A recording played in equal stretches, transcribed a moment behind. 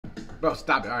Bro,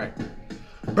 stop it. All right.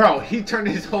 Bro, he turned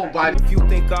his whole body. If you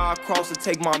think I'll cross and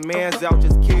take my mans out,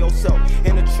 just kill yourself.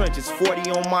 In the trenches, 40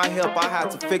 on my hip, I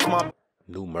had to fix my...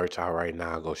 New merch out right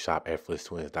now. Go shop at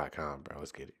FlissTwins.com, bro.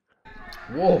 Let's get it.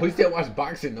 Whoa, we still watch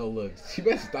boxing no looks. You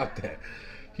better stop that.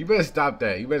 You better stop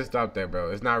that. You better stop that,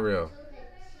 bro. It's not real.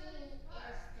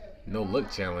 No look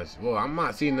challenge. Whoa, I'm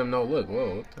not seeing them no look.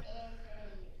 Whoa, what the?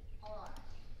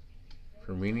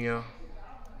 Firmino.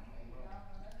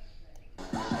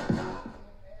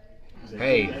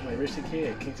 Hey. Like Rich the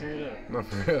Kid, can't turn it up. No,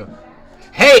 for real.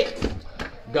 Hey!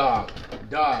 Dog.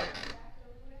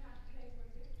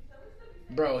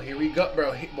 Bro, here we go,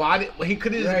 bro. He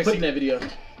could have just put that video.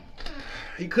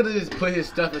 He could have just put his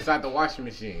stuff inside the washing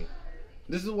machine.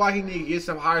 This is why he need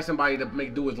to hire somebody to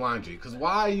do his laundry. Cause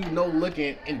why are you no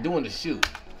looking and doing the shoot?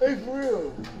 Hey, for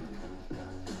real.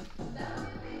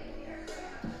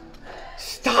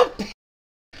 Stop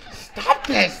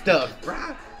that stuff,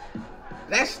 bro.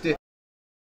 That's stiff.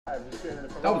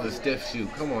 That was a stiff shoot.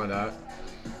 Come on, dog.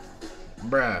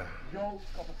 Bruh.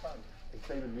 It's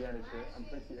David Vianney here. I'm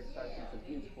pretty excited. It's a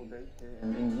beautiful day here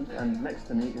in England. And next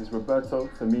to me is Roberto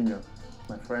Firmino.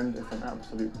 My friend, it's an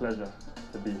absolute pleasure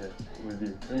to be here with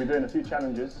you. We're doing a few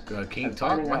challenges. Can you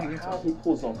talk? Why you how he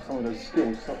pulls off some of those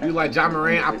skills. You like John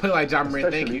Morant? I play like John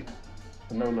Morant. Thank you.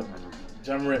 The no look.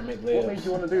 John Morant make layups. What made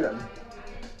you want to do that?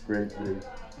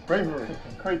 Bravery,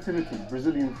 creativity,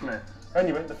 Brazilian flair.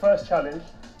 Anyway, the first challenge,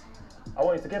 I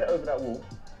want you to get it over that wall,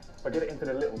 but get it into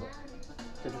the little bit.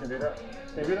 See if you can do that.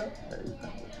 Can you do that?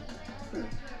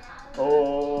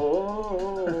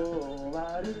 Oh,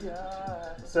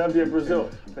 Maria. Serbia, Brazil,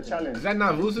 the challenge. Is that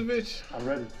not Vucevic? I'm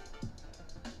ready.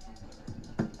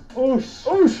 Oosh!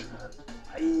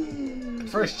 Oosh!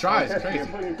 First try is crazy.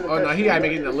 Oh no, he gotta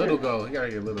make it a little go. He gotta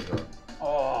get a little go.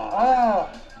 Oh!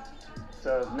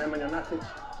 So, Nemanja Matic.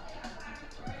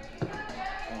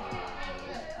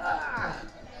 I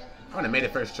would have made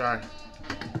it first try.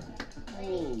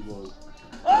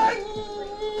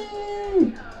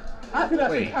 I think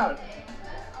that should count.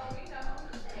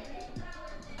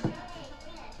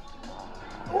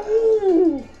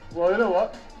 Ooh! Well, you know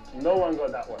what? No one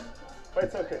got that one. But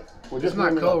it's okay. We're just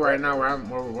not cold right now where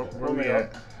we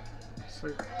at.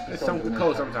 It's something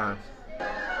cold sometimes.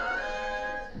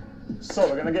 So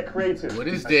we're gonna get creative. What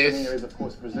is this? Firmino is of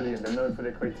course Brazilian. They're known for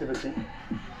their creativity.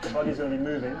 The body's gonna be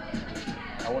moving.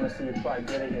 I want to see you try and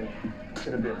get it in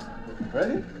to the bin.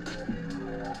 Ready?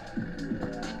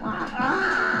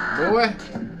 Boy.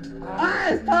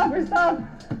 It's tough.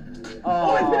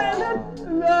 Oh, it's getting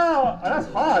in. No, that's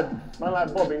hard. Man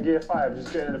like Bob in Gear 5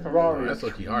 just getting in the Ferrari. That's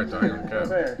looking hard though. I don't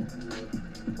care.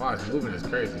 Wow, it's moving is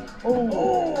crazy.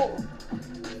 Oh.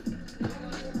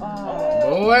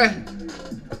 Boy.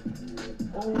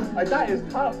 That is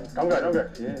tough. I'm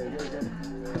good. Yeah.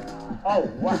 Oh,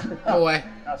 wow. Boy.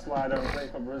 That's why I don't play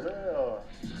for Brazil.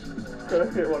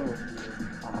 Let's get one more.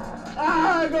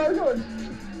 Go on.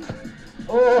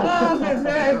 Oh, his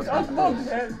head. That's Bob's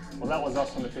head. Well, that was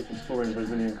us on the pitch exploring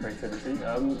Brazilian creativity.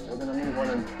 We're going to move on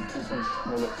and do some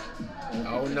more looks.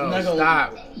 Oh, no.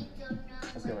 Stop.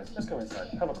 Let's go inside.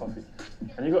 Have a coffee.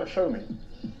 And you got to show me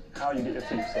how you get your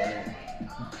teeth so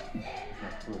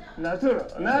Natural.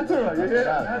 You hear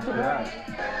that? Natural.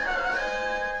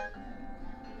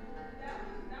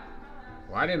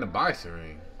 Why didn't the boxing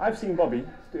ring? I've seen Bobby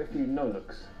do a few no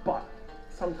looks, but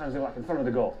sometimes they're like in front of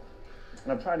the goal.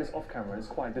 And I've tried this off camera and it's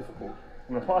quite difficult.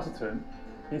 I'm gonna pass it to him.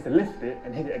 He needs to lift it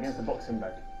and hit it against the boxing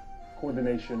bag.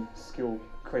 Coordination, skill,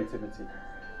 creativity.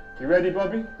 You ready,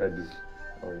 Bobby? Ready.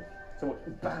 Oh yeah. So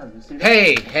bam, you see that?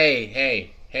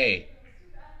 Hey.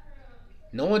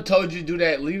 No one told you to do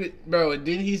that. Leave it, bro.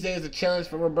 Didn't he say it's a challenge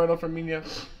for Roberto Firmino?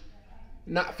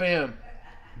 Not for him.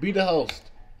 Be the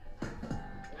host.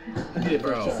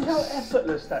 Bro. See how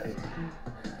effortless that is.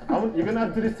 You're gonna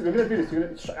have to do this. We're gonna do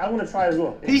this. I want to try as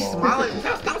well. He's smiling.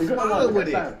 Stop smiling with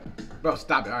it. Bro,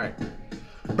 stop it. All right.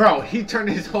 Bro, he turned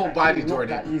his whole body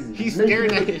toward it. He's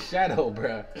staring at his shadow,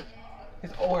 bro.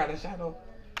 Oh, I got a shadow.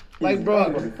 Like,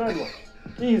 bro. Third one.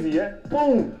 Easy, yeah?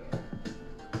 Boom.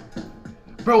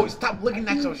 Bro, stop looking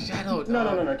at your shadow.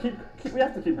 No. We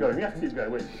have to keep going.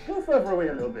 Wait. Go further away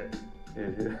a little bit.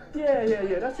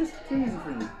 Yeah. That's just too easy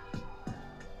for you.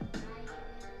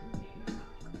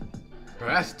 Bro,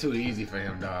 that's too easy for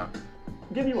him, dog.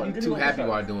 Give me one. He's too happy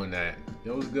while doing that.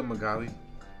 It was good, Magali.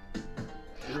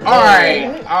 All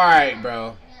right,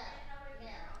 bro.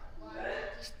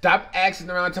 Stop asking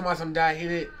around, talking about some guy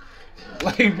hit it.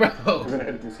 Like, bro. We're gonna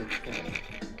edit this.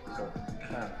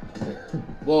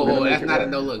 Whoa, that's not a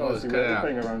no look. Let's cut it out.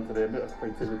 Playing around today, a bit of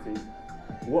creativity.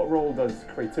 What role does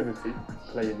creativity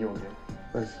play in your game?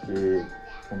 Acho que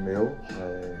Sou meu,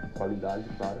 qualidade,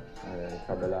 claro,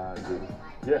 trabalhar duro.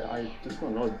 Yeah, I just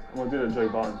want to know. I'm gonna do the Joey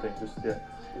Barton thing. Just yeah.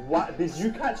 What? Did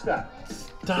you catch that?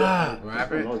 Stop. What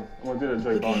happened? I'm gonna do the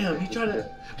Joey Look at Barton him. thing. He trying to.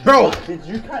 Yeah. Bro, Did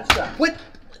you catch that? what?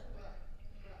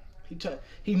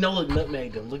 He no look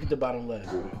nutmegged him. Look at the bottom left.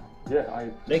 Yeah, I.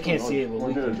 They can't see it, I'm but gonna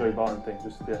we do the can. Joey Barton thing.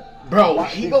 Just yeah. Bro,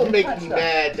 he Did gonna you make catch me that?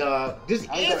 mad, dog. Just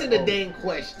I answer got the it, dang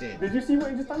question. Did you see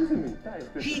what he just done to me? That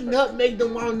is He disrespectful. nutmegged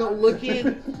him while no looking.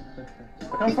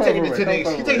 Come He's taking it further to away, the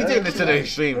come he's further away. taking this to the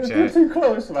extreme, You're Chad. too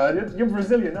close, man. You're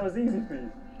Brazilian. That was easy for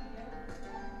you.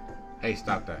 Hey,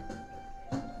 stop that.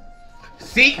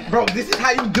 See, bro, this is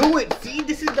how you do it. See,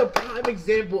 this is the prime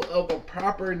example of a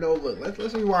proper no look.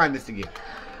 Let's rewind this again.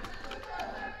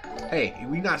 Hey,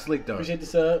 we not slick though. Appreciate the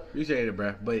sub. Appreciate it,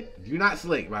 bro. But you're not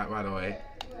slick, by the way.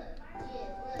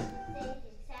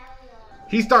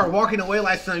 He start walking away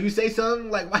like something. You say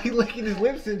something like, why he licking his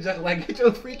lips and just like get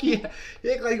your freaky.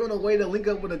 He act like you on a way to link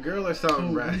up with a girl or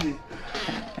something, bro.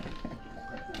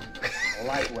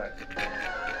 Lightweight.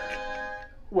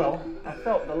 Well, I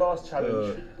felt the last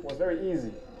challenge was very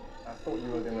easy. I thought you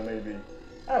were gonna maybe,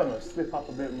 I don't know, slip up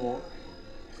a bit more.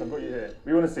 So I've got you here.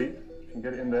 We want to see. You can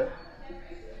get it in there.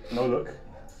 No look.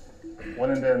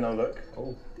 One in there, no look.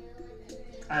 Oh.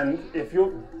 And if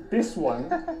you're this one.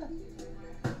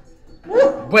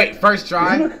 Wait, first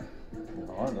try. Look.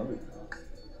 Oh, no.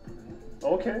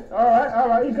 Okay. All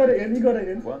right. You got it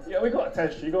in. What? Yeah, we got a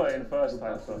test. You got it in first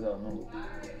time. So.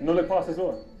 No look pass as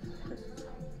well.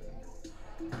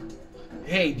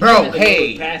 Hey, Bro,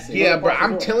 hey, passing. yeah, bro,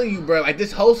 I'm telling you, bro, like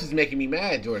this host is making me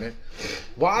mad, Jordan.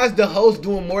 Why is the host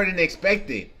doing more than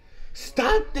expected?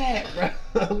 Stop that,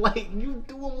 bro. Like, you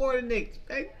doing more than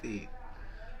expected.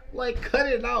 Like, cut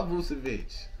it out,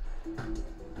 Vucevic.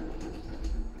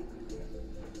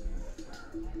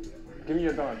 Give me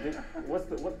your dog.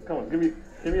 Come on, give me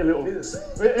a little.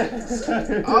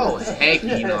 Oh, heck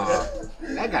no.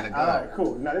 That gotta go. Alright,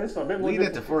 cool. Now this one, a bit more. Leave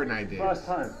that to difficult. Fortnite days. First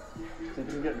time. See if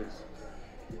you can get this.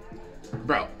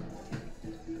 Bro,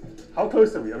 How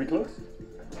close are we? Are we close?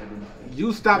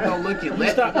 you stop on looking. You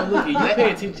stop on looking. You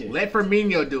pay attention. Let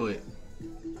Firmino do it.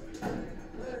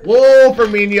 Whoa,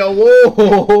 Firmino. Whoa.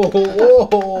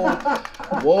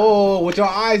 Whoa. What your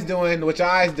eyes doing?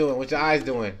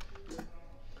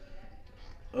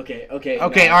 Okay. Okay,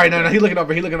 all right, no, he looking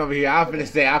over here. I thought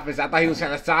he was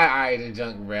trying to side eye and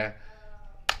junk, bruh.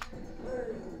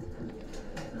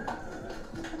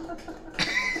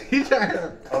 He's trying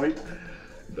to. Are we?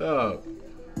 Dog.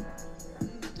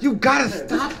 You gotta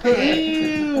stop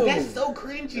that. That's so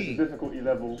cringy. Difficulty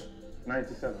level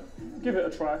 97. Give it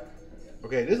a try.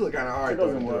 Okay, this look kind of hard It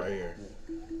doesn't though, work. right here.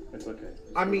 It's okay.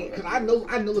 I mean, cause I know,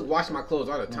 look, washing my clothes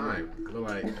all the time. But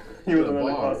like, You to was the on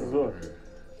the bar. class as well.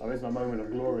 I miss my moment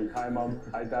of glory. Hi, mum.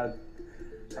 Hi, dad.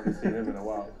 Haven't seen him in a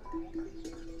while.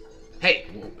 Hey,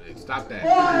 whoa, stop that.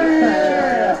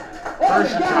 Yeah!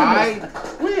 First try.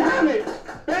 We have it,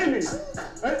 baby.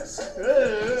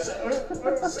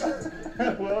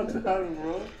 Well done,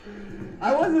 bro.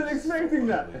 I wasn't expecting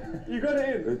that. You got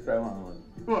it in. Good try one.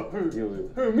 What? Who?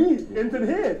 You. Who? Me? Into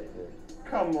here?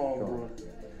 Come on, bro.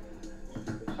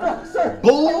 Oh, sorry.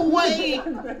 Boy.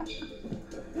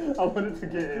 I wanted to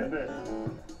get in there.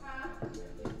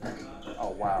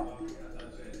 Oh wow.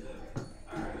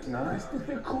 Nice. It's a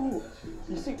bit cool.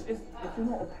 You see, if you're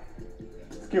not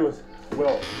skills,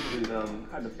 well, we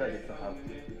had the pleasure to have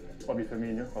Bobby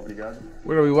Firmino, obrigado.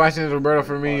 What are we watching? Roberto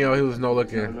Firmino. He was no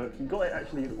looking. Look, he got it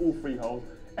actually in all three holes.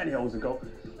 Any holes to go.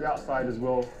 The outside as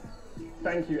well.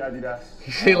 Thank you, Adidas.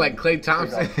 You say like Klay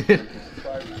Thompson.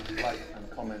 Subscribe, like, and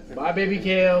comment. Bye, baby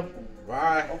Kale.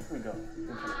 Bye. Off we go.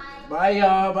 Bye,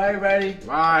 y'all. Bye, everybody.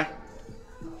 Bye.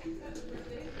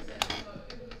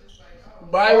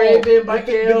 Bye, Raven. Bye,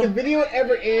 Kale. Did the video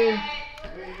ever end?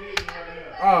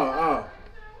 Oh.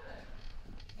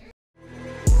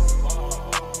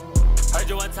 Heard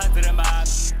you one time to the mob.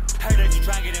 Heard that you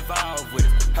tryna get involved with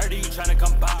it. Heard that you tryna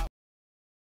come by.